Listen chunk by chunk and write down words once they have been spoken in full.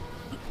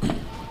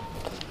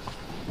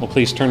Well,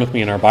 please turn with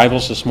me in our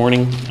Bibles this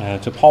morning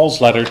to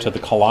Paul's letter to the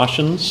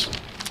Colossians,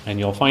 and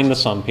you'll find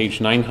this on page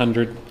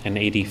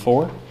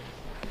 984.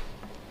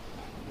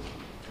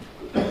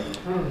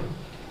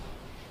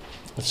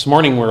 This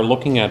morning we're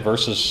looking at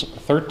verses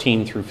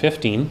 13 through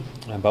 15,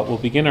 but we'll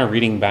begin our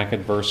reading back at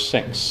verse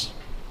 6.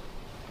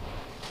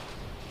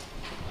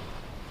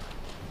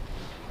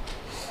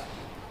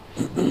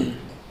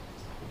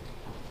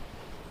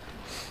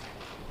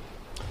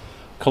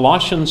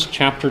 Colossians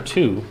chapter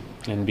 2,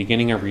 and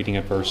beginning our reading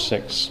at verse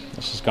 6.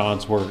 This is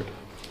God's Word.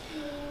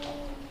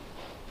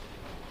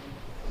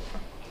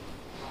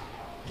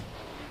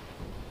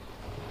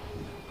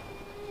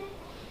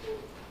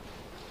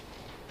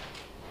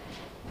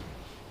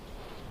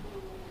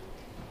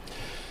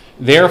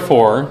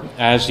 Therefore,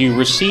 as you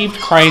received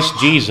Christ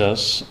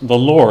Jesus, the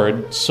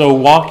Lord, so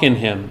walk in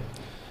him,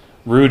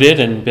 rooted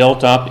and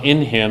built up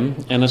in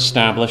him and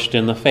established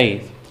in the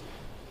faith,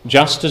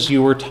 just as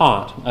you were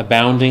taught,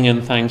 abounding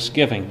in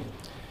thanksgiving.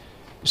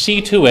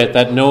 See to it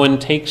that no one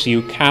takes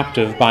you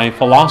captive by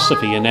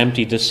philosophy and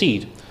empty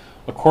deceit,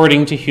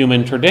 according to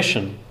human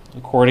tradition,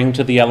 according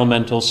to the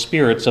elemental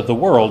spirits of the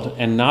world,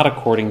 and not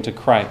according to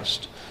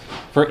Christ.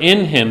 For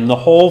in him the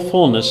whole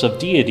fullness of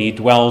deity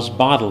dwells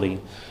bodily,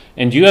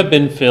 and you have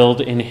been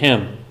filled in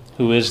him,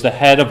 who is the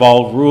head of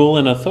all rule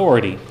and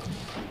authority.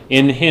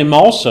 In him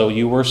also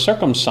you were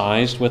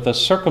circumcised with a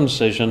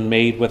circumcision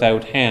made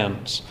without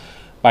hands,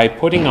 by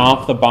putting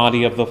off the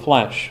body of the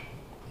flesh,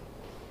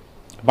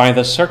 by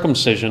the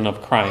circumcision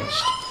of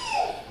Christ,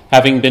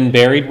 having been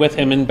buried with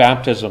him in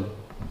baptism,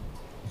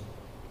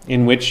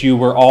 in which you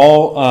were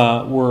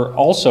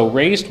also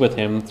raised with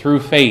him through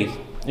faith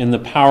in the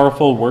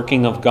powerful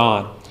working of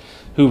God,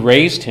 who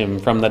raised him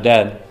from the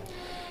dead.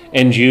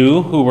 And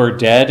you, who were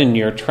dead in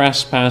your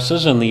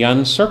trespasses and the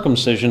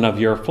uncircumcision of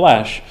your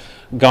flesh,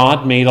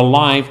 God made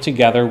alive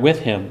together with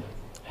him,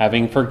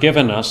 having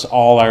forgiven us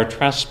all our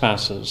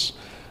trespasses,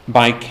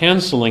 by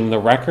canceling the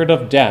record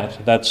of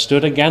debt that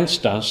stood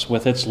against us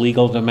with its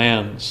legal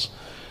demands.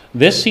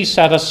 This he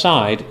set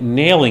aside,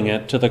 nailing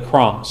it to the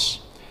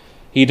cross.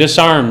 He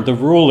disarmed the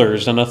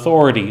rulers and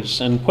authorities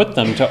and put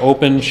them to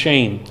open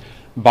shame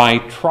by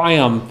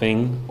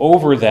triumphing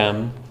over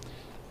them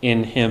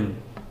in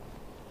him.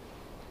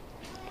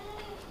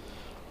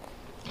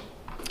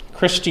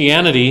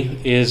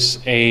 Christianity is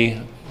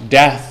a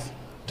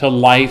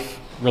death-to-life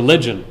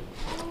religion.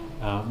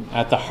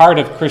 At the heart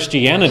of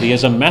Christianity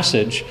is a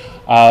message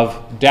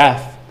of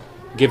death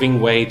giving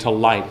way to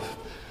life.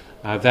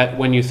 That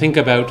when you think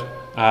about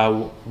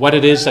what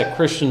it is that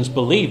Christians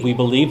believe, we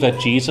believe that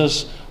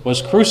Jesus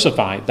was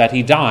crucified, that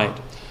he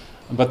died.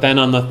 But then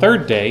on the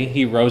third day,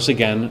 he rose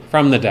again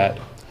from the dead.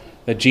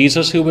 That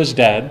Jesus, who was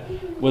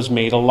dead, was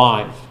made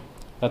alive.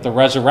 That the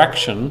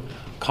resurrection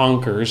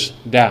conquers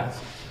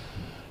death.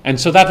 And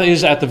so that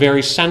is at the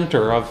very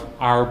center of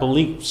our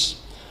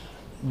beliefs.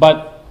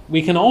 But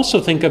we can also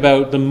think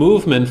about the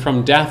movement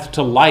from death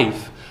to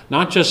life,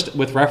 not just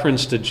with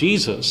reference to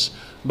Jesus,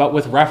 but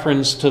with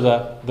reference to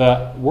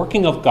the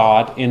working of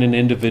God in an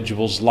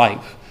individual's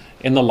life,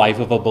 in the life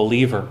of a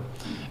believer.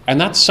 And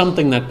that's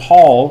something that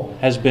Paul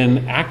has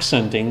been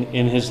accenting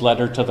in his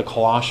letter to the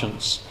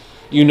Colossians.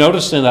 You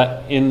notice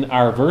in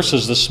our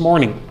verses this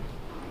morning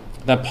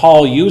that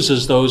Paul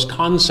uses those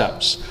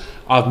concepts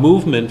of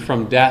movement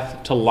from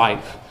death to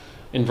life.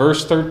 In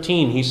verse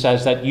 13, he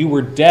says that you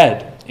were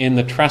dead in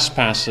the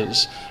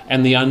trespasses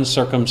and the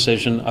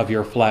uncircumcision of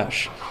your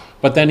flesh.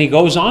 But then he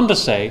goes on to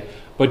say,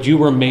 but you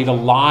were made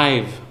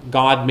alive.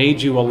 God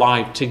made you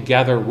alive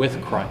together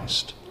with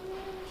Christ.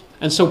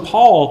 And so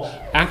Paul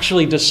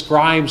actually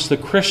describes the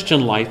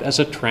Christian life as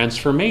a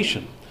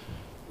transformation.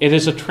 It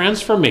is a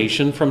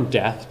transformation from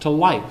death to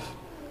life.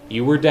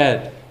 You were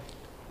dead,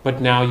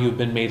 but now you've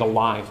been made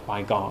alive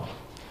by God.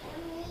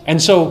 And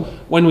so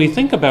when we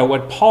think about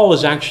what Paul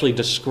is actually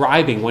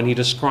describing when he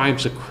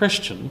describes a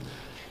Christian,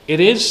 it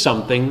is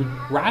something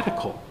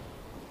radical.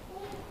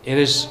 It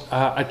is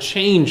a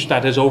change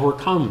that is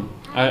overcome,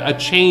 a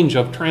change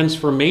of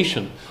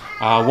transformation,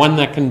 one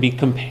that can be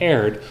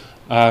compared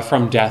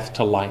from death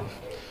to life.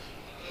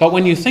 But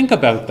when you think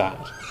about that,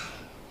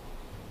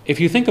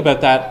 if you think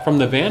about that from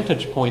the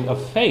vantage point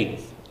of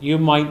faith, you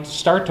might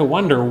start to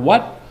wonder,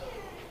 what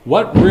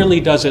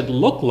really does it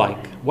look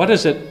like? What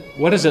is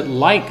it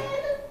like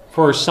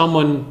for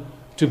someone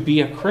to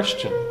be a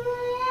Christian?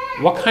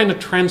 What kind of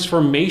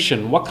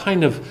transformation, what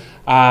kind of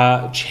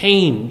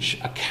change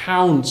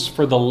accounts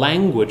for the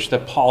language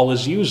that Paul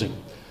is using?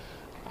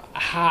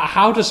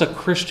 How does a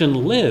Christian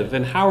live,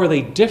 and how are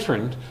they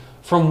different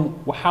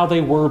from how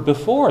they were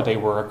before they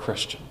were a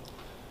Christian?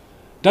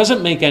 Does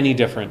it make any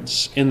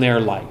difference in their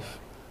life?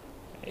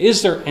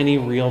 Is there any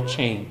real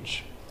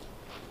change?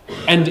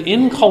 And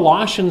in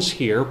Colossians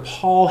here,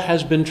 Paul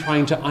has been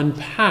trying to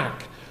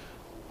unpack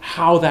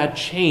how that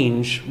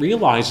change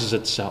realizes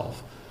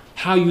itself,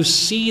 how you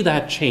see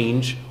that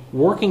change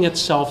working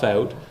itself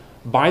out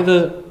by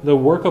the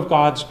work of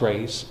God's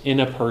grace in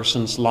a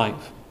person's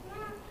life.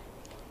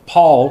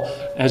 Paul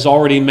has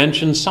already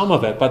mentioned some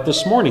of it, but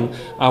this morning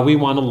we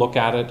want to look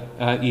at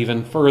it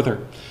even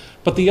further.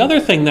 But the other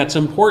thing that's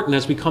important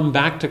as we come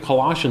back to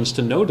Colossians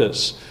to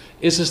notice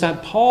is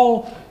that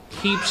Paul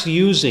keeps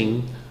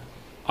using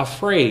a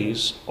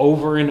phrase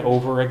over and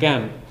over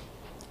again.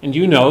 And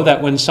you know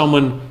that when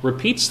someone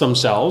repeats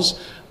themselves,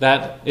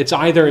 that it's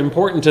either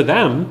important to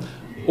them,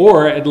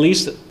 or at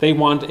least they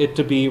want it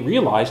to be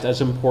realized as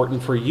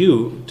important for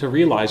you to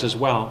realize as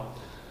well.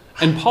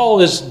 And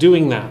Paul is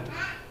doing that.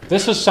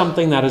 This is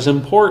something that is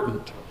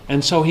important.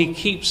 And so he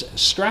keeps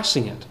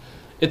stressing it.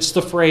 It's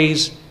the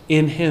phrase,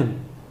 in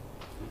him.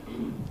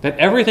 That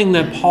everything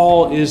that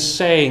Paul is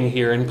saying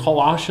here in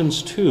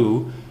Colossians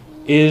 2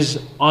 is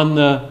on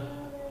the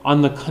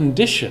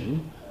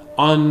condition,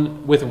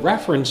 with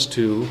reference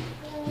to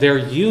their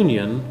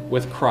union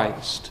with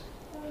Christ.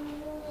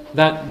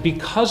 That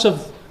because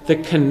of the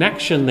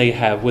connection they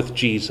have with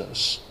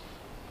Jesus,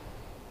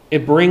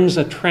 it brings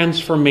a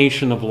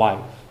transformation of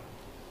life.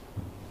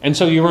 And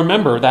so you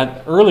remember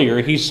that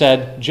earlier he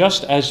said,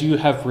 just as you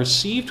have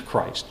received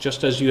Christ,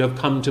 just as you have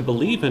come to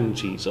believe in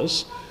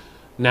Jesus,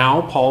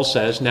 now Paul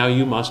says, now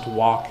you must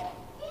walk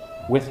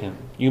with him.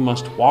 You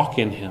must walk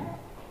in him.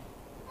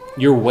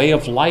 Your way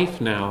of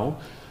life now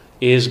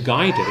is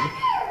guided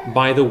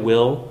by the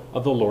will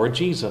of the Lord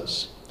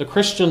Jesus. The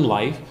Christian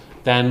life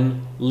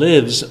then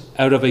lives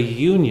out of a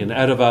union,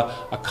 out of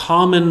a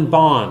common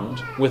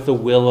bond with the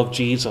will of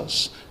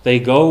Jesus. They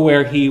go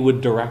where he would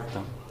direct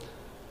them.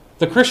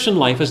 The Christian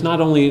life is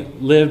not only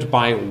lived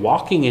by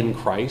walking in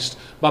Christ,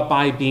 but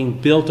by being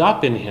built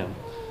up in him.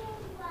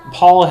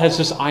 Paul has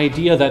this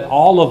idea that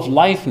all of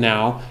life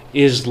now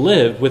is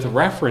lived with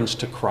reference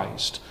to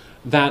Christ,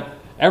 that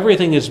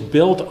everything is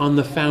built on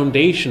the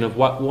foundation of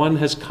what one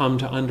has come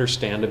to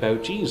understand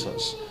about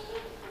Jesus.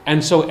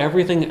 And so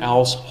everything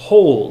else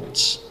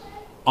holds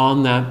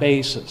on that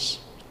basis.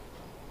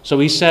 So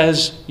he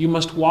says, you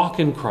must walk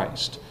in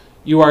Christ.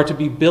 You are to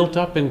be built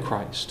up in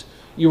Christ.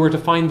 You are to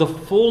find the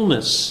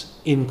fullness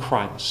in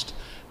Christ,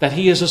 that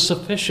he is a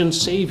sufficient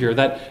Savior,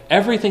 that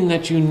everything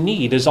that you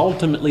need is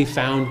ultimately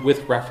found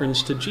with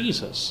reference to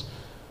Jesus.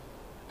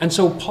 And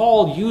so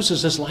Paul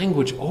uses this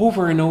language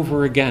over and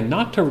over again,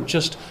 not to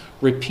just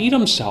repeat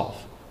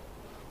himself,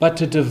 but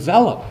to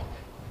develop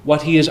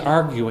what he is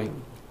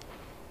arguing.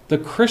 The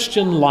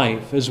Christian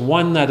life is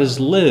one that is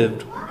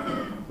lived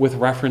with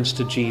reference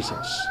to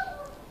Jesus.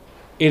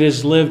 It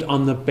is lived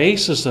on the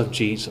basis of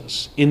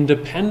Jesus, in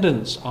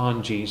dependence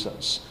on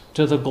Jesus,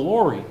 to the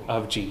glory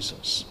of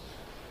Jesus.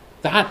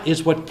 That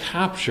is what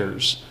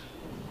captures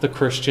the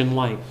Christian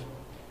life.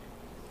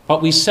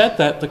 But we said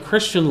that the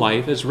Christian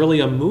life is really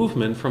a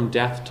movement from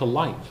death to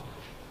life.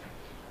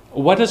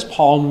 What does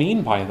Paul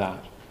mean by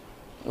that?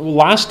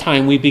 Last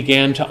time we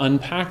began to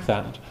unpack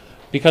that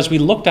because we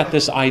looked at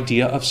this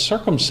idea of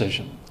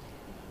circumcision.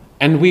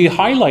 And we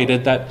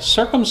highlighted that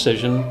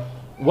circumcision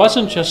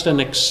wasn't just an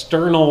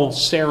external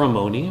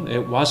ceremony.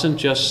 It wasn't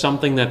just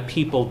something that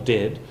people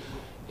did.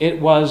 It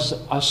was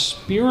a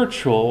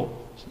spiritual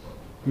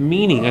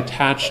meaning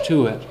attached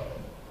to it.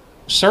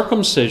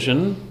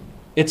 Circumcision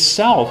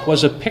itself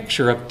was a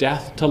picture of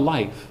death to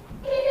life.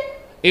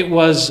 It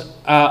was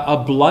a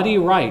bloody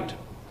rite,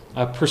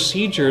 a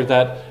procedure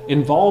that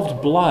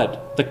involved blood,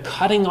 the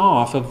cutting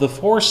off of the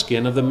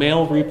foreskin of the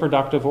male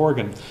reproductive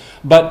organ.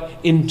 But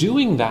in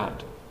doing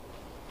that,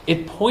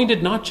 it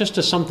pointed not just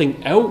to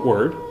something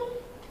outward,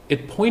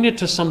 it pointed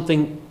to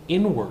something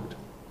inward.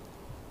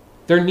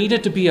 There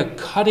needed to be a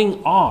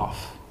cutting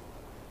off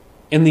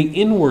in the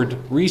inward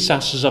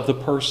recesses of the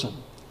person.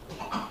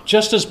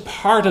 Just as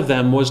part of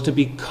them was to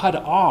be cut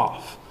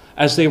off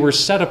as they were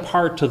set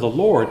apart to the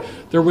Lord,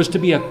 there was to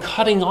be a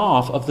cutting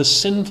off of the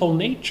sinful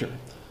nature,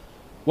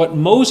 what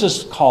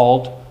Moses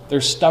called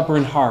their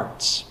stubborn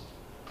hearts.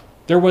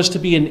 There was to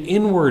be an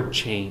inward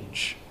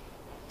change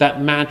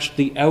that matched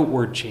the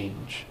outward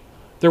change.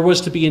 There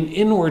was to be an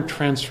inward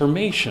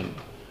transformation,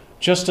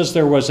 just as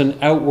there was an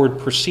outward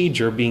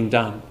procedure being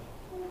done.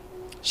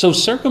 So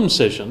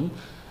circumcision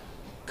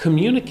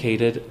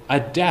communicated a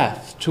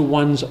death to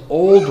one's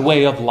old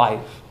way of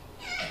life,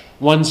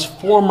 one's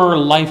former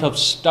life of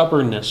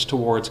stubbornness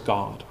towards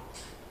God.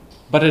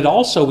 But it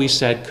also, we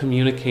said,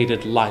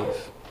 communicated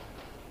life.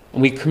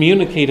 And we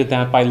communicated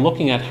that by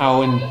looking at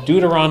how in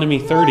Deuteronomy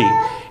 30,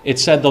 it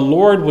said, the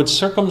Lord would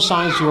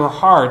circumcise your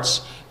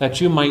hearts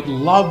that you might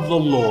love the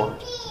Lord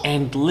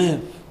and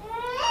live.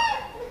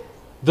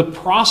 The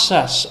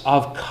process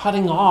of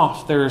cutting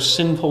off their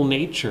sinful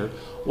nature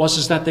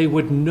was that they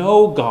would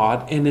know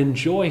God and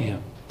enjoy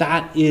him.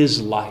 That is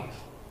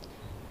life.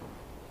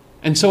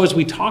 And so as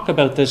we talk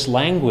about this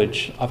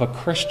language of a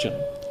Christian,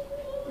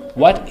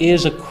 what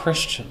is a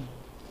Christian?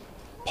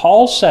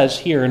 Paul says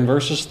here in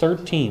verses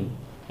 13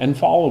 and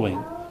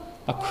following,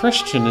 a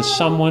Christian is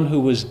someone who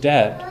was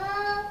dead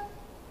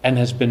and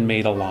has been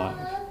made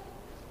alive.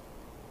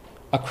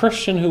 A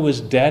Christian who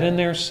was dead in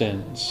their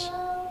sins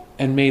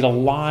and made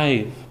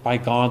alive by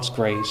God's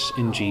grace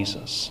in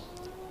Jesus.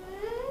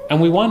 And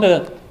we want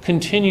to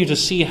continue to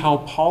see how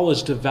Paul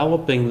is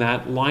developing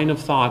that line of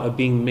thought of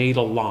being made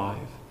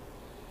alive.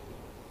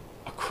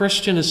 A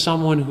Christian is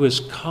someone who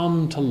has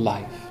come to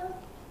life,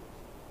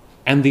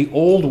 and the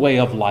old way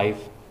of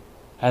life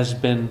has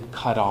been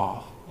cut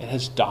off. It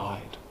has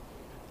died.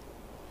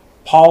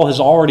 Paul has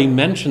already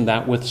mentioned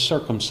that with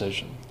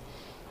circumcision.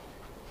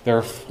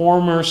 Their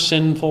former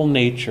sinful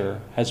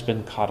nature has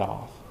been cut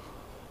off.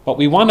 But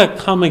we want to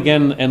come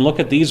again and look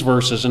at these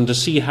verses and to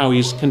see how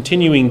he's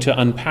continuing to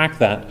unpack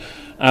that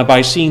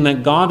by seeing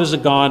that God is a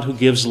God who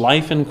gives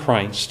life in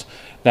Christ,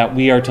 that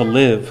we are to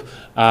live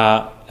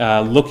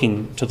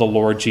looking to the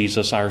Lord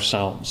Jesus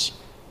ourselves.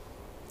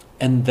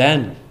 And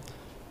then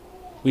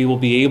we will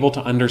be able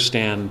to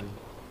understand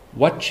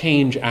what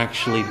change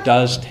actually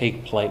does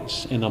take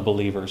place in a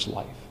believer's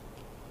life.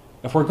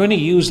 If we're going to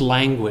use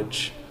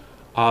language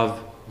of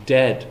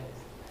dead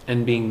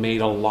and being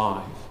made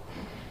alive,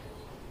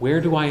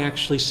 where do I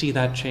actually see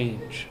that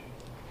change?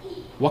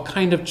 What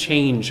kind of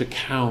change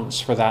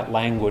accounts for that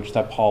language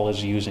that Paul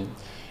is using?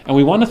 And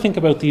we want to think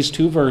about these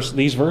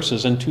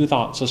verses in two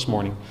thoughts this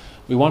morning.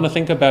 We want to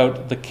think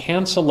about the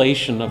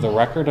cancellation of the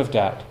record of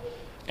debt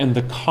and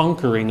the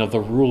conquering of the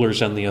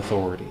rulers and the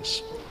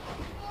authorities.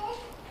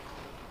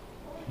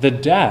 The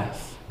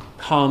death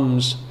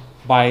comes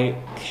by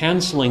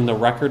canceling the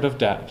record of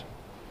debt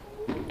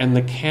and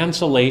the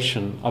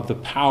cancellation of the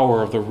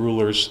power of the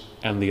rulers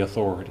and the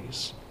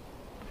authorities.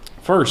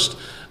 First,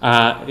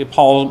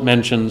 Paul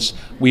mentions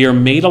we are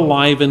made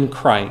alive in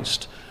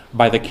Christ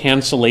by the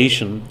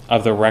cancellation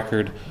of the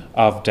record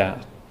of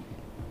debt.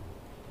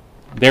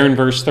 There in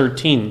verse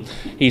 13,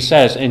 he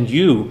says, "And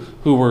you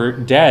who were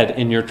dead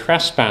in your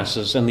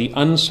trespasses and the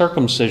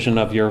uncircumcision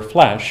of your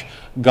flesh,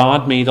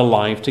 God made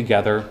alive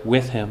together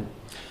with him."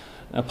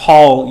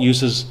 Paul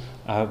uses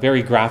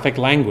very graphic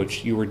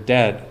language. You were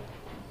dead.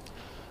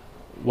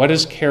 What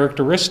is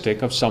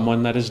characteristic of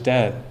someone that is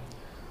dead?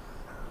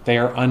 They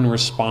are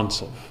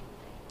unresponsive.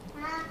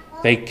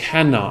 They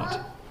cannot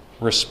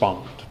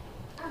respond.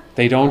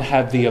 They don't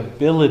have the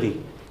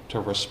ability to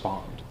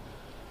respond.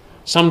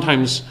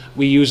 Sometimes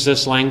we use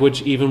this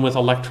language even with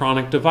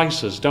electronic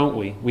devices, don't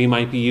we? We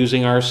might be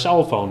using our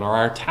cell phone or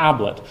our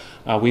tablet.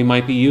 We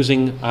might be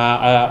using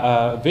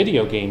a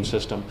video game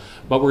system.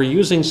 But we're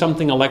using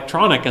something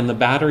electronic and the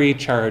battery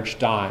charge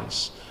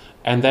dies.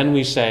 And then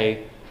we say,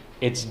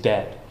 it's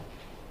dead.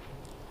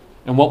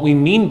 And what we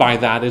mean by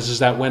that is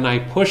that when I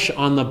push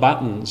on the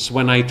buttons,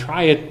 when I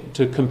try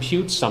to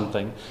compute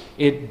something,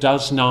 it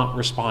does not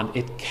respond.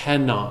 It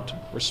cannot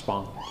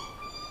respond.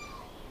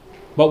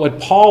 But what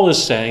Paul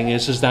is saying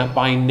is that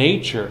by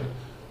nature,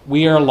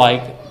 we are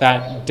like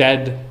that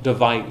dead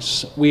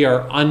device. We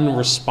are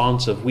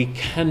unresponsive. We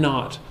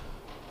cannot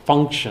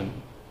function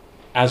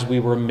as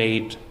we were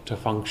made to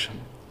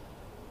function.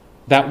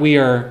 That we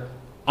are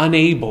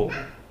unable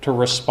to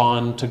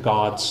respond to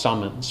God's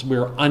summons.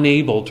 We're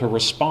unable to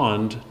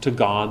respond to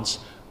God's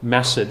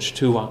message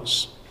to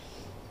us.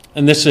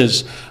 And this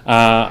is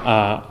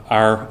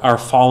our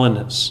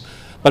fallenness.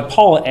 But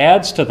Paul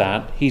adds to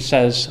that, he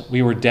says,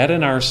 we were dead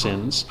in our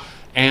sins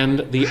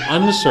and the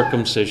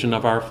uncircumcision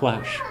of our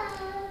flesh.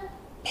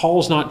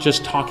 Paul's not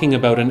just talking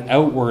about an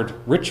outward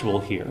ritual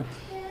here.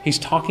 He's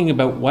talking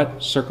about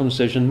what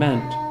circumcision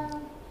meant.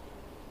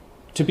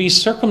 To be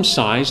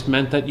circumcised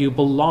meant that you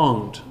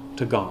belonged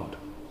to God.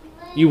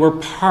 You were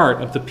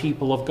part of the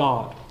people of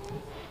God.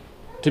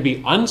 To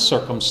be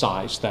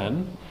uncircumcised,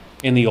 then,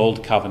 in the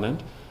Old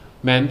Covenant,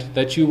 meant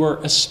that you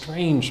were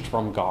estranged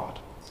from God.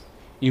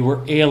 You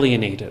were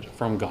alienated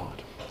from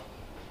God.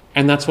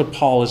 And that's what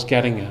Paul is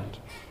getting at.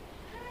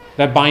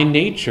 That by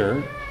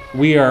nature,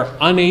 we are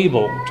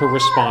unable to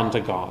respond to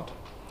God.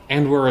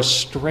 And we're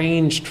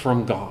estranged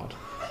from God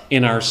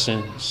in our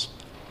sins.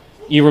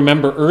 You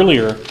remember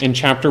earlier in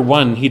chapter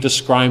 1, he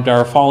described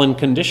our fallen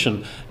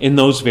condition in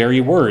those very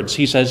words.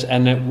 He says,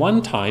 "And at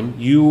one time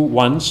you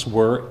once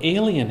were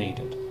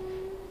alienated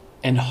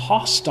and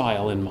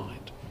hostile in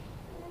mind."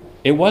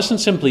 It wasn't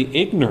simply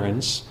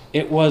ignorance,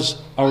 it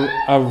was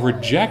a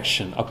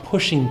rejection, a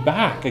pushing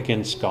back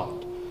against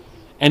God.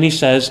 And he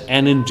says,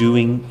 "and in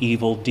doing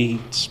evil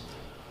deeds."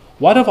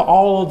 What of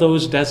all of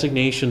those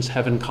designations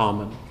have in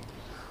common?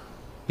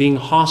 Being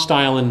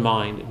hostile in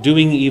mind,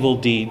 doing evil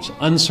deeds,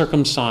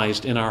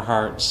 uncircumcised in our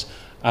hearts,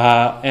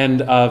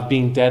 and of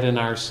being dead in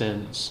our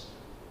sins.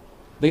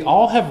 They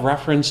all have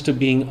reference to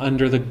being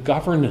under the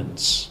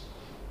governance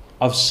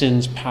of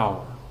sin's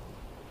power.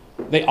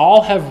 They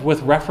all have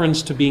with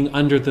reference to being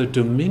under the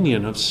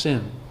dominion of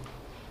sin,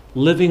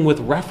 living with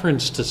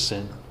reference to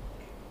sin.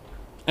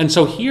 And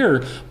so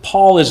here,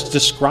 Paul is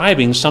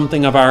describing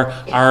something of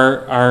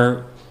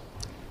our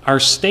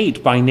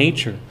state by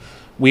nature.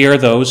 We are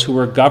those who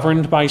are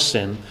governed by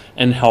sin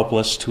and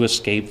helpless to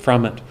escape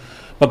from it.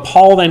 But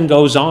Paul then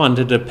goes on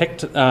to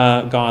depict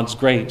God's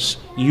grace.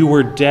 You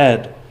were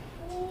dead,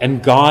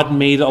 and God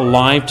made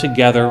alive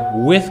together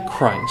with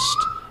Christ,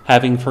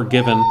 having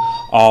forgiven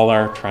all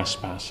our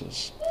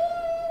trespasses.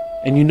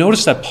 And you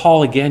notice that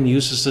Paul again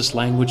uses this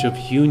language of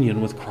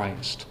union with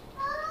Christ.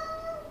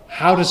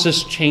 How does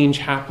this change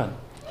happen?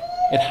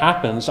 It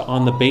happens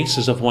on the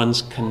basis of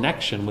one's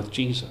connection with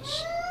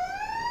Jesus.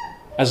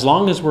 As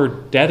long as we're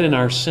dead in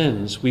our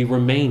sins, we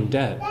remain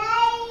dead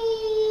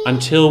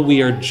until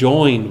we are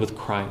joined with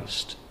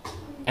Christ,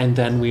 and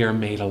then we are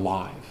made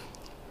alive.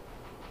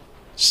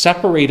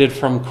 Separated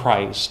from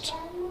Christ,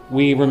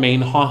 we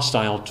remain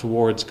hostile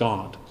towards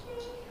God.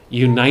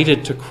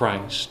 United to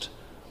Christ,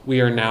 we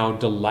are now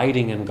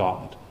delighting in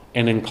God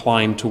and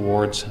inclined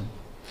towards him.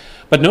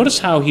 But notice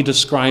how he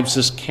describes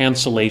this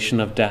cancellation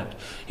of debt.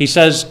 He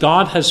says,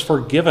 God has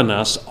forgiven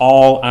us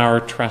all our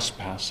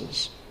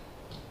trespasses.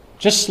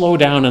 Just slow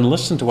down and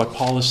listen to what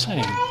Paul is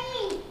saying.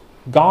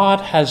 God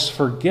has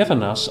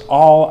forgiven us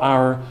all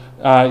our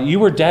you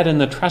were dead in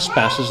the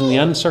trespasses and the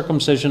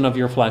uncircumcision of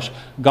your flesh.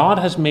 God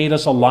has made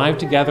us alive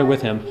together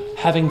with him,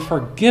 having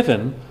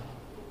forgiven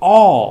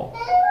all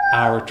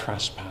our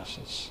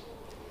trespasses.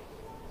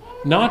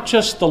 Not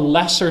just the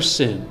lesser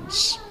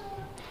sins,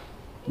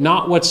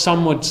 not what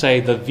some would say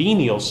the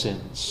venial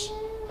sins,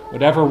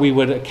 whatever we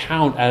would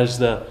account as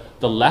the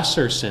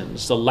lesser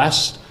sins, the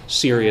less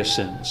serious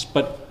sins.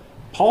 But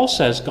Paul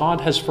says God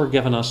has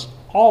forgiven us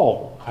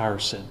all our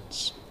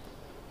sins.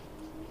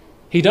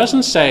 He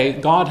doesn't say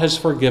God has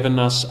forgiven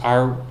us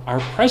our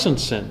present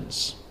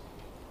sins.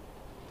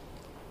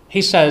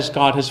 He says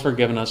God has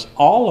forgiven us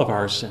all of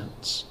our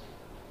sins,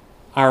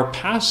 our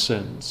past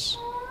sins,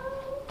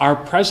 our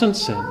present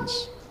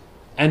sins,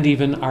 and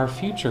even our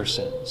future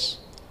sins.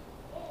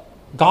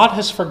 God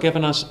has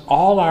forgiven us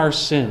all our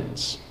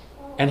sins.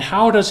 And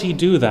how does he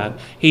do that?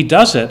 He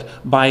does it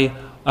by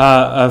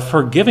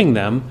forgiving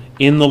them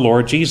in the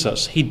Lord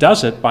Jesus. He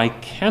does it by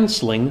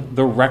canceling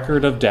the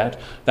record of debt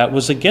that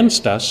was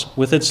against us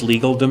with its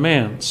legal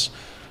demands.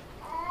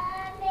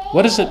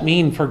 What does it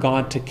mean for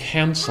God to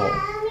cancel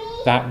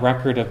that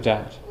record of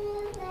debt?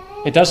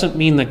 It doesn't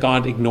mean that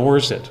God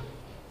ignores it.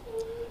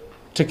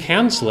 To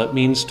cancel it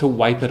means to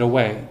wipe it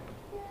away.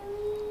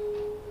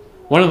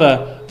 One of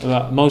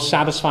the most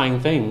satisfying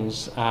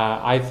things,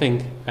 I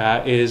think,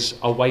 is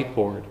a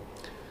whiteboard.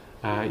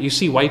 You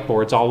see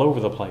whiteboards all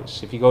over the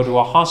place. If you go to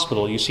a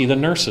hospital, you see the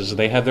nurses.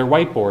 They have their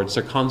whiteboards.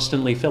 They're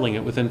constantly filling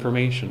it with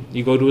information.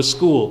 You go to a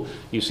school,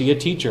 you see a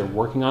teacher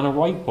working on a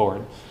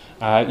whiteboard.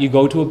 You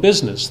go to a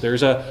business.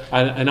 There's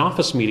an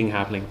office meeting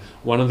happening.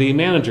 One of the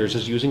managers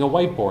is using a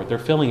whiteboard. They're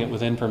filling it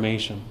with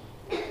information.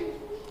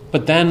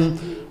 But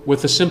then,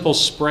 with a simple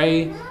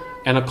spray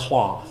and a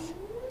cloth,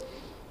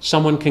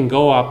 someone can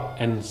go up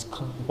and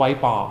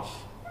wipe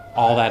off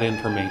all that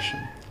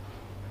information.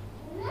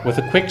 With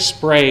a quick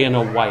spray and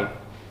a wipe,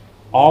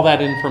 all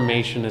that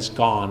information is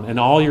gone, and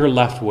all you're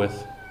left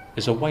with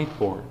is a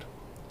whiteboard.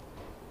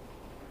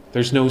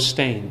 There's no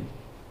stain.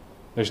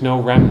 There's no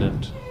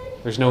remnant.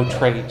 There's no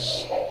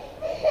trace.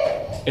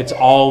 It's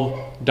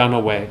all done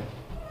away.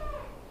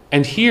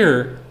 And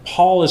here,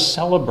 Paul is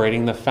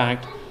celebrating the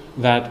fact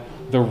that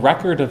the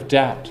record of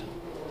debt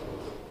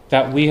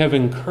that we have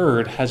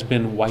incurred has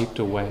been wiped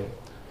away.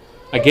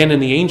 Again, in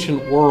the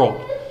ancient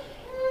world,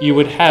 you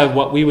would have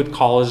what we would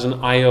call as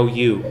an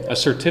IOU, a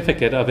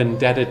certificate of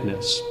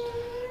indebtedness.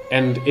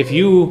 And if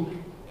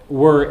you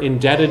were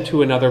indebted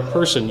to another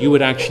person, you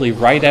would actually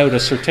write out a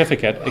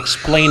certificate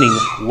explaining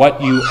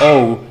what you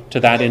owe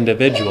to that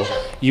individual.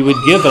 You would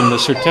give them the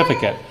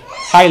certificate,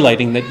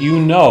 highlighting that you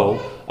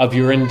know of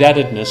your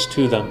indebtedness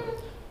to them.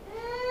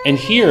 And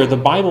here, the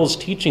Bible is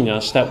teaching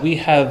us that we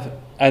have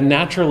a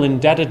natural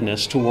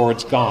indebtedness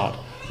towards God.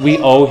 We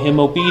owe him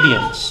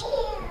obedience,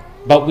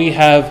 but we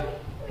have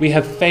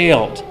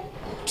failed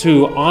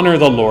to honor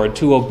the Lord,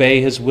 to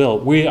obey his will.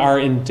 We are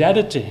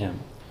indebted to him.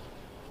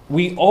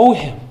 We owe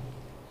him.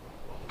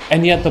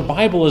 And yet the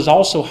Bible is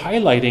also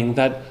highlighting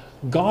that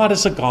God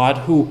is a God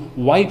who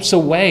wipes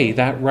away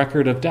that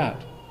record of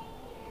debt.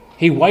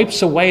 He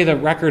wipes away the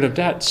record of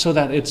debt so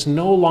that it's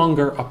no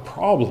longer a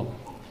problem.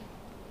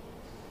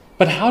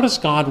 But how does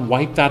God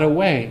wipe that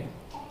away?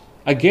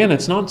 Again,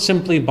 it's not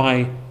simply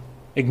by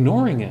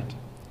ignoring it.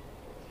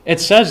 It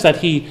says that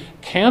he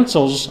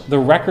cancels the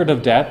record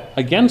of debt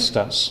against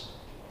us.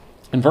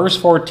 In verse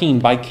 14,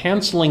 by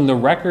canceling the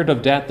record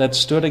of debt that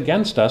stood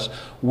against us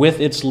with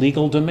its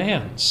legal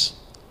demands.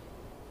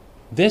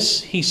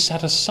 This he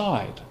set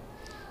aside.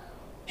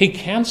 He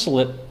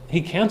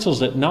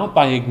cancels it not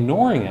by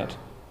ignoring it,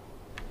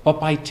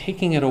 but by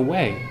taking it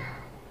away.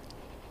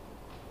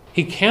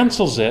 He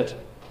cancels it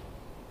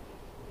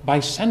by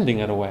sending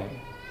it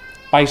away,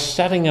 by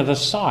setting it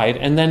aside.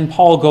 And then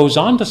Paul goes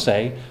on to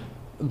say,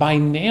 by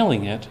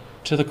nailing it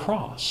to the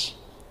cross.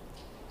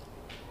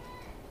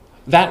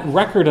 That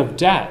record of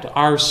debt,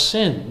 our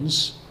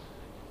sins,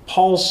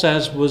 Paul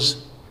says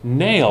was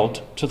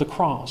nailed to the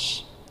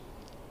cross.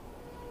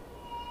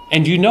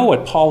 And you know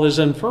what Paul is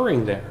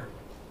inferring there.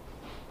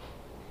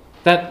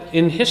 That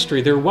in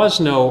history there was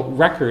no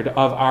record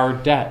of our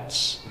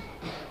debts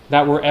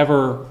that were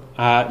ever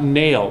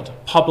nailed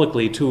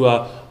publicly to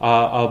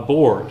a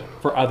board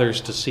for others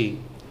to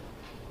see.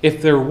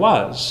 If there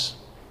was,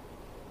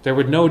 there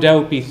would no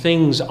doubt be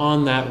things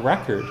on that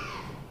record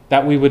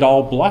that we would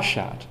all blush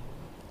at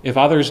if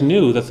others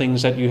knew the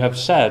things that you have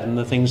said and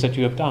the things that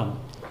you have done.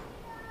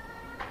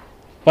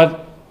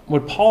 But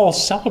what Paul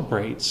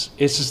celebrates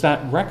is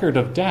that record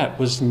of debt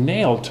was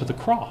nailed to the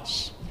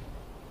cross.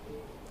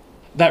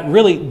 That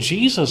really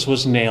Jesus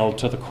was nailed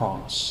to the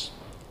cross.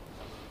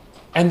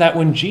 And that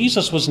when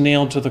Jesus was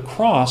nailed to the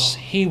cross,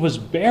 he was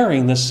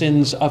bearing the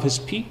sins of his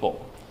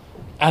people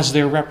as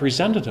their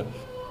representative.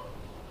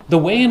 The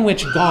way in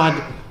which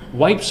God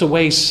wipes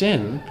away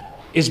sin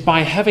is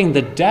by having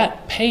the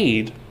debt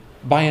paid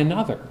by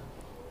another.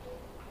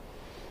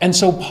 And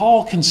so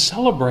Paul can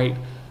celebrate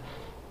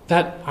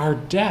that our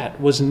debt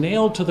was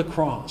nailed to the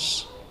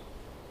cross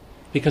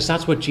because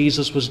that's what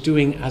Jesus was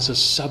doing as a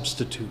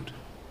substitute.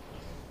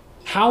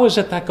 How is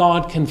it that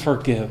God can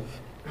forgive?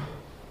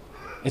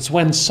 It's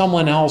when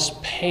someone else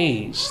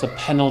pays the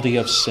penalty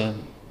of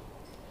sin.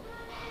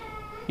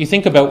 You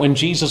think about when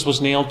Jesus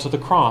was nailed to the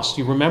cross.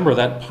 You remember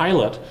that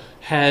Pilate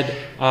had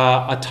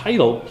a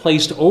title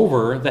placed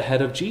over the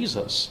head of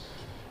Jesus.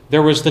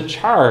 There was the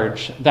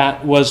charge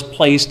that was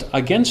placed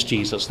against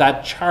Jesus.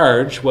 That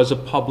charge was a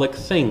public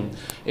thing.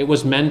 It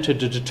was meant to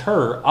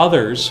deter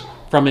others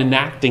from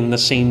enacting the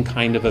same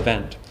kind of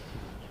event.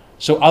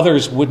 So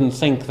others wouldn't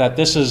think that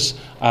this is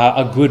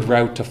a good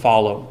route to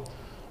follow.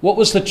 What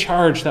was the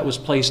charge that was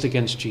placed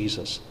against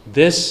Jesus?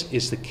 This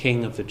is the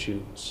King of the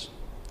Jews.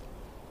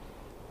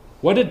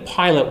 What did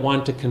Pilate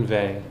want to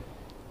convey?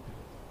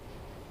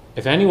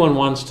 If anyone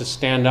wants to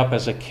stand up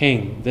as a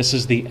king, this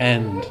is the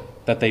end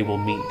that they will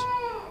meet.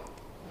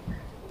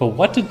 But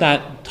what did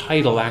that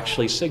title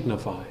actually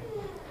signify?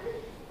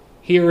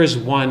 Here is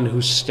one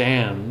who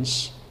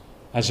stands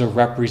as a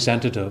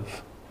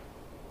representative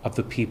of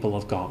the people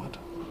of God.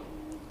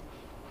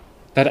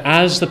 That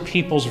as the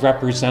people's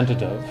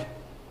representative,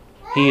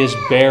 he is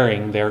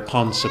bearing their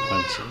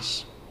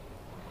consequences.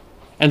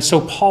 And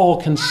so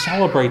Paul can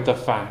celebrate the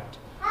fact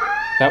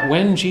that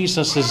when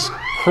Jesus is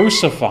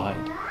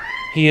crucified,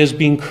 he is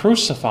being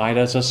crucified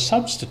as a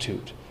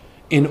substitute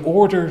in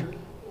order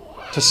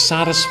to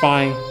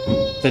satisfy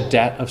the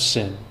debt of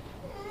sin.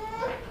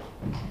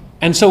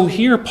 And so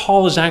here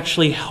Paul is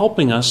actually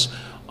helping us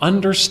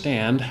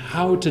understand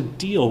how to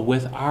deal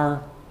with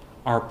our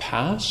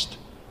past,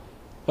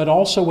 but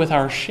also with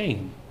our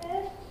shame.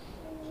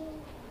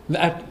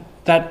 That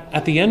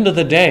at the end of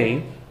the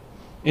day,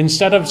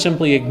 instead of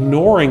simply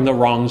ignoring the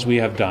wrongs we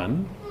have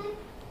done,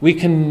 we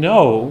can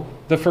know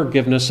the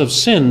forgiveness of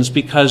sins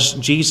because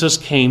Jesus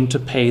came to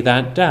pay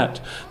that debt.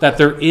 That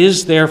there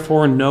is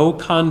therefore no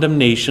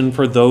condemnation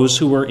for those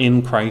who are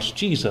in Christ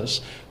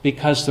Jesus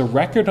because the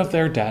record of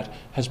their debt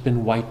has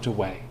been wiped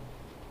away.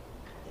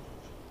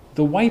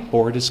 The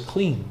whiteboard is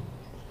clean.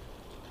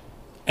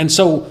 And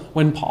so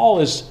when Paul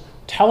is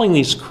telling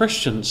these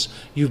Christians,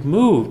 you've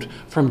moved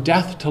from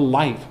death to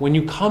life. When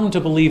you come to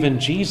believe in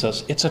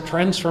Jesus, it's a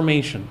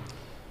transformation.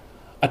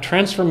 A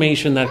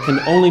transformation that can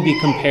only be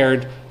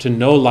compared to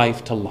no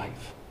life to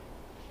life.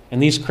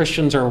 And these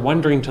Christians are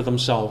wondering to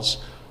themselves,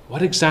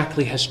 what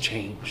exactly has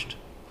changed?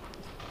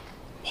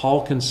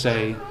 Paul can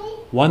say,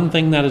 one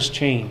thing that has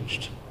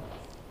changed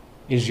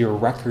is your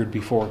record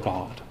before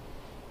God.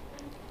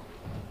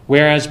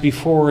 Whereas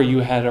before you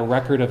had a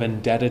record of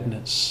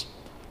indebtedness,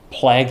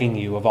 plaguing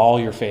you of all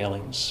your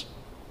failings.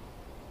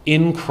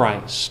 In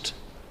Christ,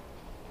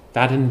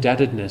 that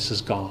indebtedness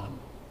is gone.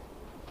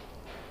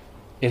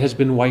 It has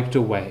been wiped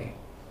away,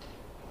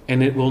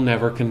 and it will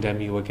never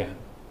condemn you again.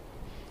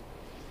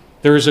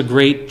 There is a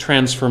great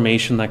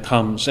transformation that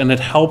comes, and it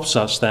helps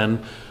us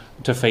then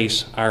to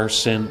face our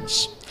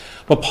sins.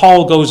 But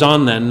Paul goes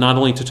on then not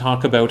only to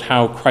talk about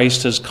how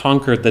Christ has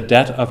conquered the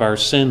debt of our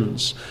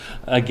sins,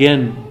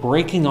 again,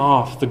 breaking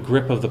off the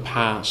grip of the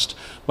past,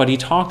 but he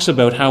talks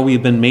about how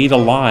we've been made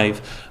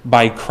alive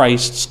by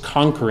Christ's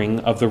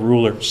conquering of the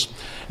rulers.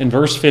 In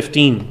verse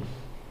 15,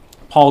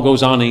 Paul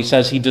goes on and he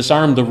says, he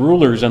disarmed the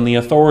rulers and the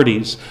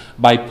authorities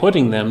by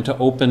putting them to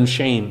open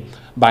shame,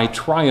 by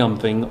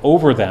triumphing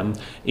over them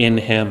in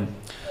him.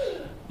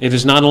 It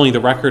is not only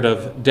the record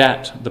of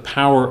debt,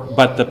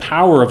 but the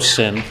power of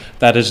sin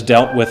that is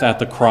dealt with at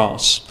the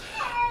cross.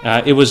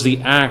 It was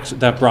the act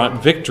that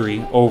brought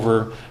victory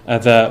over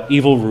the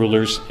evil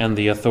rulers and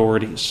the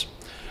authorities.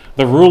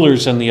 The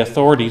rulers and the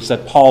authorities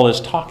that Paul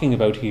is talking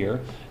about here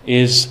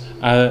is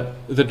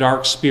the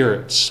dark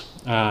spirits,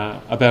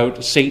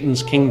 about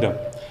Satan's kingdom.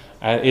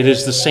 It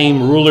is the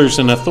same rulers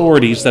and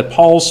authorities that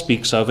Paul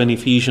speaks of in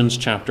Ephesians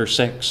chapter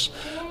 6,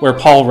 where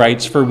Paul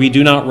writes, "For we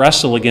do not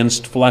wrestle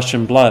against flesh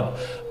and blood,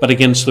 but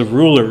against the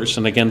rulers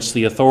and against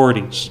the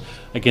authorities,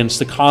 against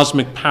the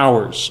cosmic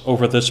powers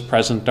over this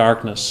present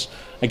darkness,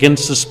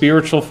 against the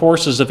spiritual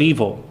forces of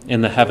evil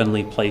in the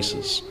heavenly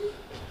places."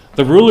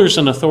 The rulers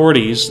and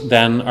authorities,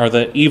 then, are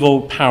the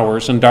evil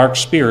powers and dark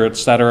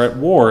spirits that are at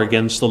war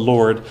against the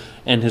Lord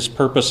and his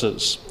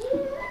purposes.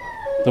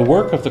 The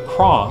work of the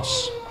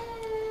cross,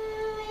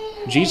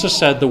 Jesus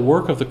said the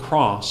work of the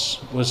cross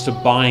was to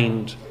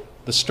bind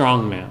the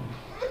strong man.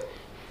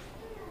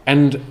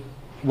 And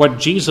what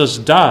Jesus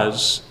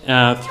does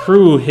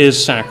through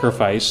his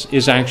sacrifice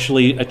is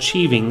actually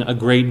achieving a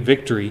great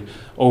victory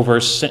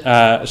over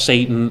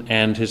Satan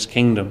and his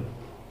kingdom.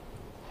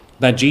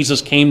 That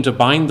Jesus came to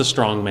bind the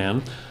strong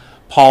man,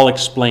 Paul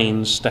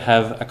explains to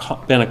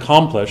have been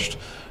accomplished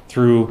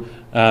through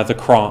the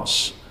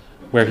cross,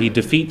 where he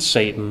defeats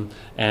Satan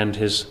and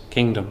his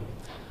kingdom.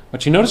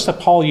 But you notice that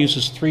Paul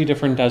uses 3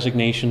 different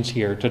designations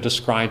here to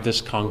describe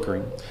this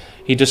conquering.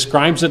 He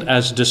describes it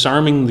as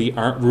disarming the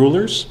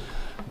rulers,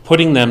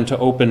 putting them to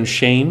open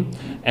shame,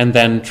 and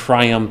then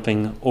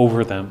triumphing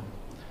over them.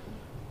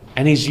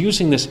 And he's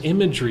using this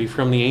imagery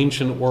from the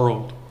ancient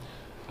world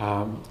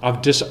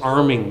of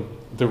disarming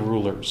the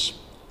rulers.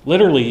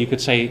 Literally, you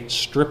could say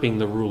stripping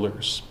the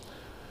rulers.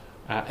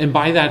 And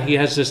by that, he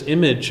has this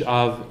image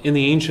of, in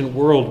the ancient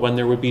world, when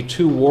there would be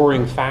 2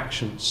 warring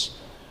factions,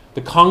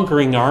 the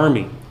conquering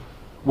army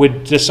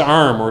would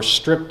disarm or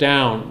strip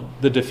down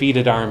the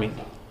defeated army,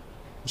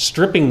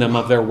 stripping them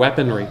of their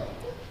weaponry,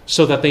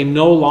 so that they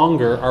no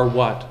longer are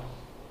what?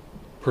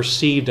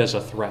 Perceived as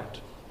a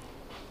threat.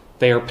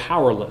 They are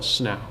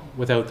powerless now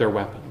without their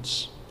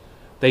weapons.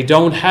 They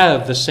don't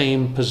have the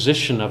same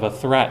position of a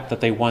threat that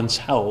they once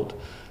held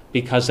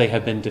because they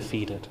have been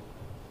defeated.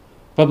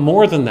 But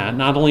more than that,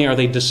 not only are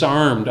they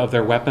disarmed of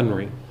their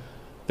weaponry,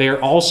 they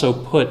are also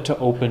put to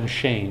open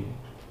shame.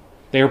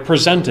 They are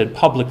presented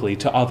publicly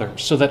to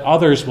others so that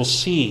others will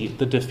see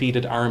the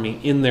defeated army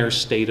in their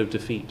state of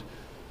defeat,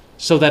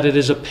 so that it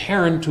is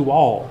apparent to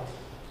all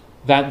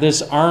that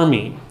this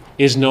army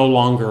is no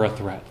longer a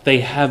threat.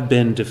 They have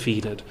been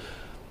defeated.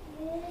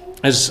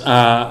 As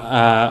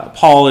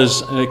Paul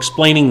is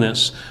explaining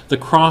this, the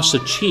cross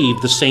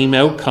achieved the same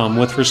outcome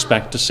with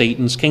respect to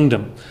Satan's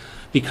kingdom,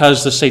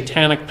 because the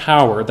satanic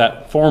power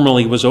that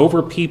formerly was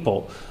over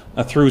people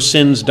through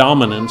sin's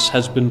dominance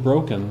has been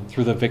broken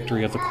through the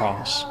victory of the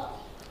cross.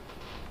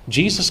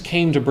 Jesus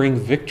came to bring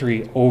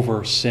victory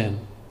over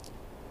sin.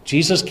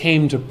 Jesus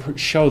came to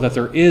show that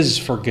there is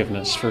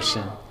forgiveness for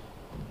sin,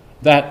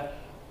 that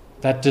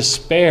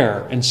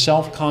despair and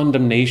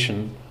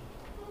self-condemnation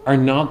are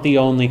not the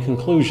only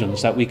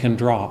conclusions that we can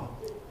draw.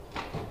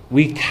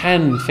 We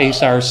can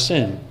face our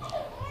sin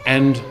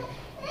and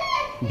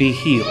be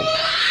healed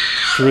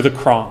through the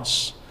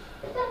cross,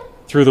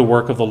 through the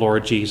work of the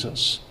Lord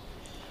Jesus.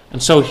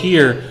 And so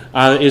here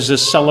is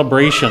this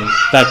celebration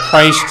that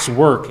Christ's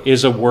work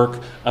is a work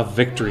of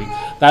victory.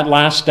 That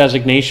last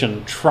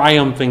designation,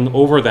 triumphing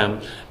over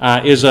them,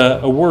 is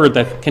a word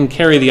that can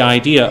carry the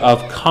idea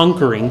of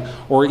conquering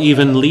or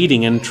even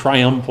leading in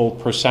triumphal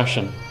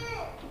procession.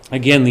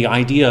 Again, the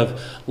idea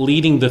of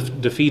leading the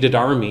defeated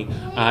army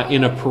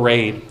in a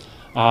parade,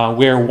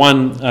 where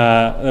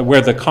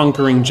the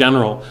conquering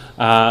general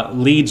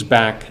leads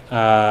back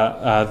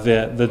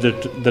the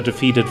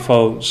defeated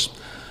foes.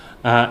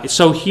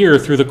 So here,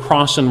 through the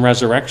cross and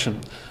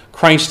resurrection,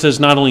 Christ has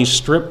not only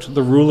stripped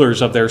the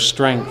rulers of their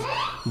strength,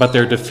 but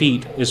their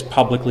defeat is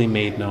publicly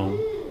made known.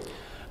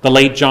 The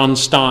late John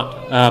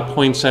Stott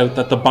points out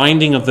that the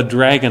binding of the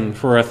dragon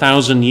for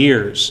 1,000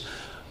 years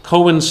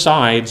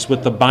coincides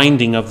with the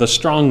binding of the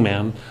strong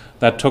man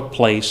that took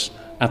place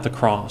at the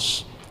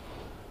cross.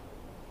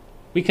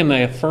 We can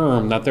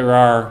affirm that there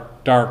are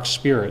dark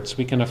spirits.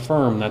 We can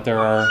affirm that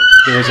there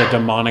is a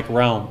demonic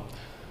realm.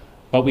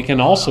 But we can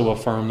also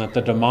affirm that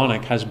the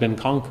demonic has been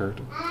conquered.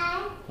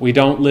 We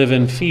don't live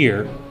in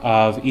fear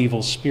of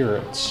evil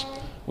spirits.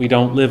 We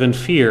don't live in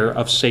fear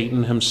of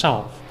Satan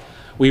himself.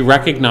 We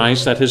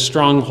recognize that his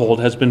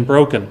stronghold has been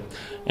broken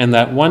and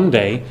that one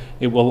day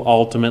it will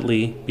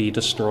ultimately be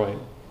destroyed.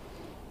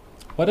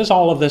 What does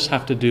all of this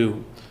have to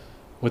do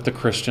with the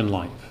Christian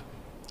life?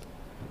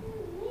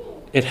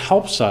 It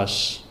helps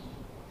us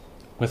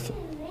with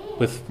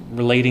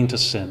relating to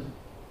sin.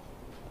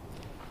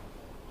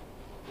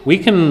 We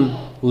can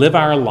live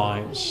our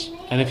lives,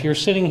 and if you're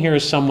sitting here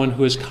as someone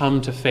who has come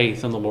to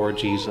faith in the Lord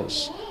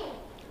Jesus,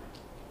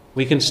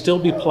 we can still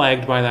be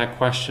plagued by that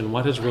question,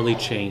 what has really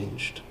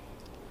changed?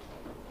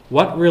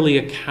 What really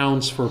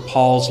accounts for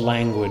Paul's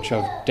language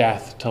of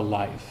death to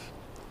life?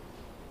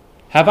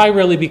 Have I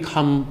really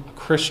become a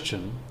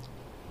Christian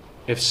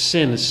if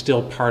sin is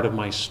still part of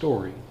my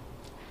story?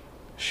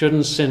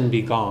 Shouldn't sin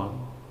be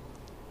gone?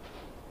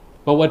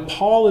 But what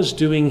Paul is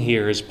doing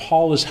here is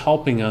Paul is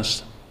helping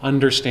us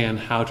understand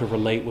how to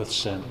relate with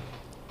sin.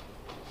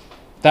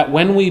 That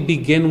when we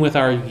begin with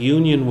our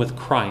union with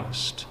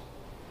Christ,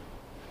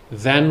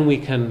 then we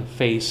can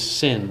face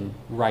sin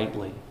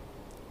rightly.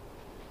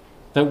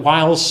 That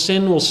while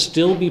sin will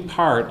still be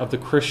part of the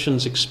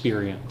Christian's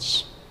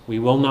experience, we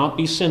will not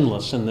be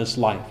sinless in this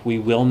life. We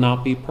will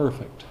not be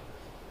perfect.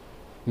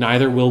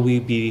 Neither will we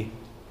be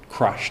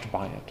crushed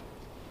by it.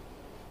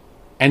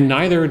 And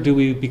neither do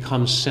we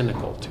become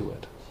cynical to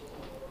it.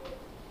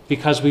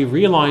 Because we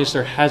realize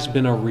there has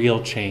been a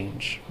real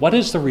change. What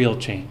is the real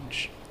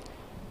change?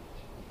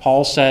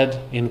 Paul said,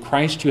 in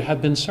Christ you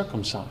have been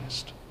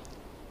circumcised.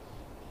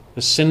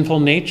 The sinful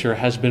nature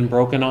has been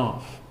broken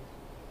off.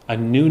 A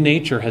new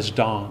nature has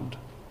dawned.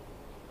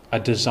 A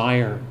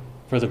desire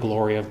for the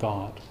glory of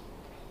God.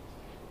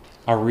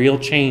 A real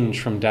change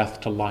from death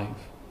to life.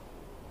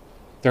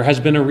 There has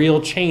been a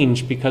real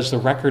change because the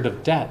record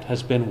of debt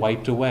has been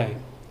wiped away.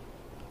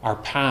 Our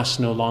past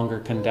no longer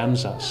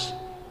condemns us.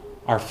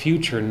 Our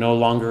future no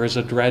longer is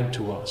a dread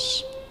to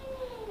us.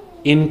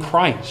 In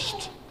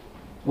Christ,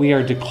 we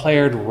are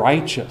declared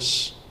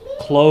righteous,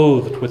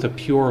 clothed with a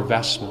pure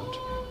vestment.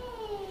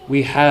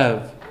 We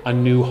have a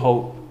new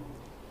hope.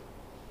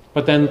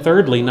 But then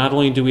thirdly, not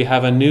only do we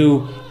have a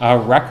new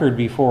record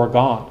before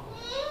God,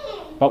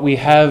 but we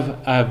have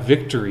a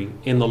victory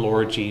in the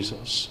Lord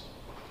Jesus.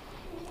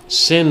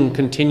 Sin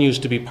continues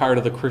to be part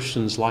of the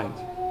Christian's life,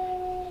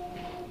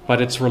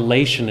 but its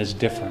relation is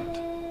different.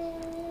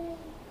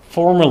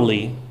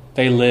 Formerly,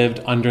 they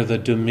lived under the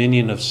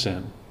dominion of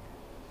sin.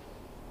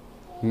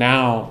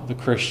 Now the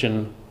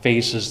Christian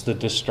faces the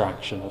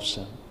distraction of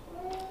sin.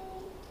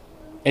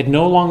 It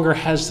no longer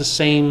has the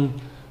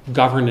same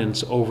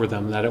governance over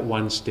them that it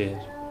once did.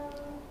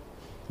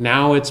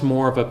 Now it's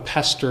more of a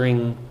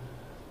pestering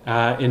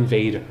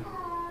invader.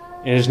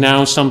 It is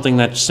now something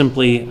that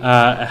simply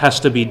has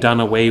to be done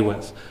away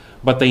with.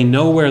 But they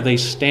know where they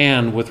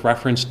stand with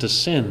reference to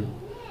sin,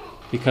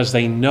 because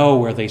they know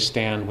where they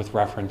stand with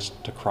reference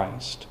to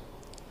Christ.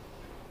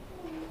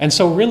 And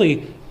so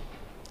really,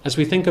 as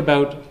we think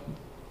about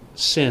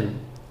sin,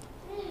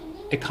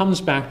 it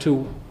comes back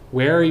to,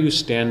 where are you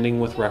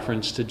standing with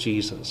reference to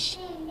Jesus?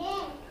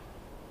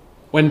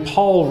 When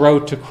John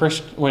wrote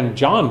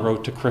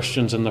to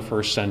Christians in the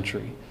first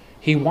century,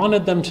 he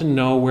wanted them to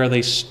know where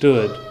they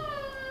stood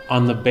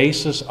on the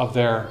basis of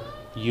their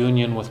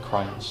union with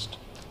Christ.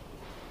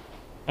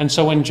 And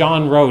so when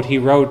John wrote, he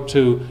wrote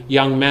to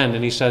young men,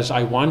 and he says,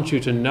 I want you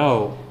to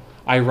know,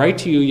 I write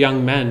to you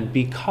young men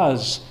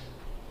because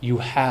you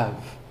have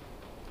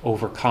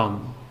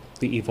overcome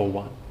the evil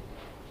one.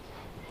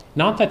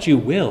 Not that you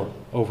will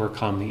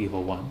overcome the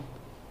evil one.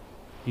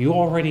 You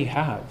already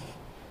have.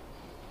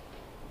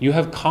 You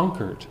have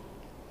conquered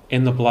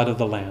in the blood of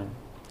the Lamb.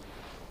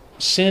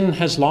 Sin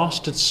has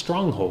lost its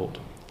stronghold.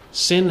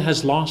 Sin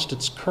has lost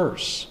its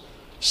curse.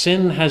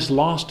 Sin has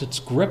lost its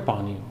grip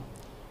on you.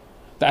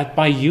 That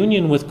by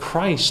union with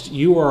Christ,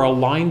 you are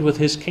aligned with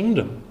his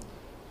kingdom,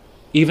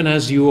 even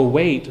as you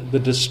await the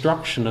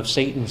destruction of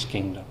Satan's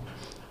kingdom.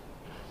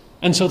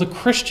 And so the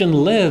Christian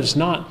lives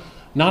not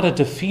a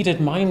defeated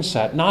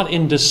mindset, not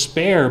in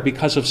despair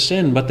because of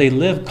sin, but they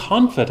live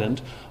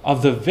confident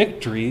of the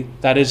victory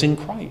that is in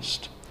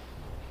Christ.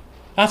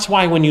 That's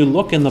why when you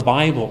look in the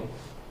Bible,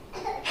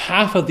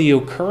 half of the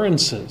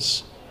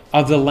occurrences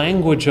of the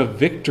language of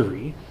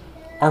victory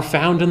are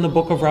found in the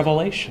book of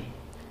Revelation.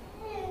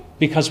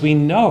 Because we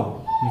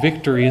know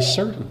victory is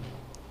certain.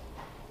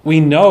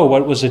 We know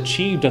what was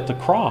achieved at the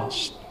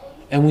cross,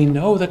 and we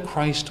know that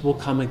Christ will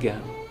come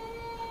again.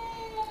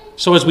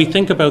 So as we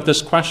think about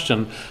this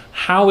question,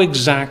 how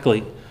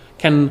exactly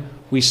can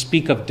we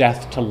speak of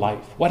death to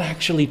life? What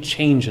actually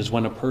changes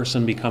when a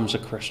person becomes a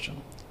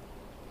Christian?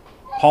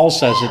 Paul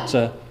says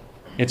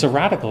it's a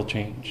radical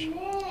change,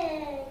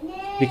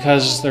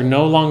 because they're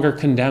no longer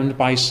condemned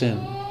by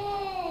sin.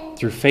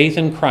 Through faith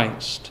in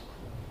Christ,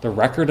 the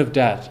record of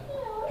debt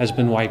has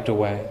been wiped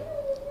away.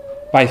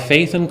 By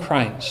faith in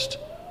Christ,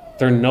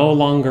 they're no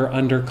longer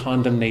under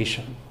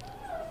condemnation.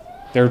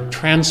 They're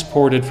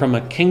transported from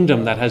a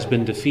kingdom that has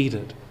been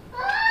defeated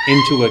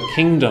into a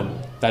kingdom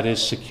that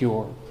is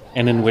secure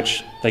and in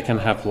which they can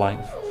have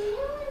life.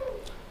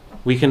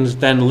 We can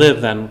then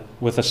live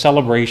with a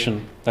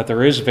celebration that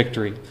there is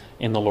victory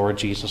in the Lord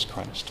Jesus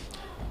Christ.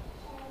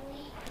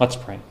 Let's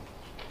pray.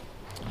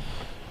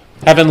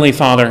 Heavenly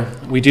Father,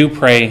 we do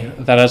pray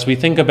that as we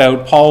think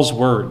about Paul's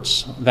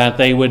words, that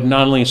they would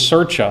not only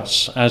search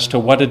us as to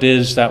what it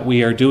is that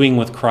we are doing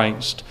with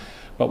Christ,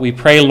 but we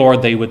pray,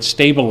 Lord, they would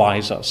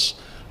stabilize us,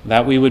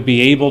 that we would be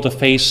able to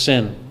face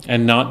sin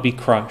and not be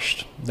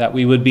crushed, that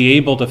we would be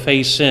able to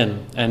face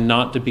sin and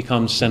not to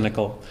become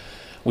cynical.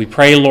 We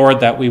pray, Lord,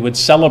 that we would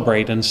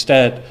celebrate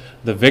instead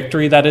the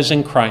victory that is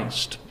in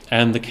Christ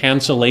and the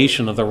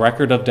cancellation of the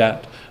record of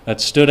debt that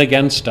stood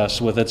against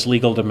us with its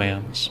legal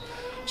demands.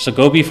 So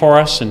go before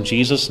us in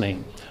Jesus'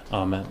 name.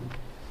 Amen.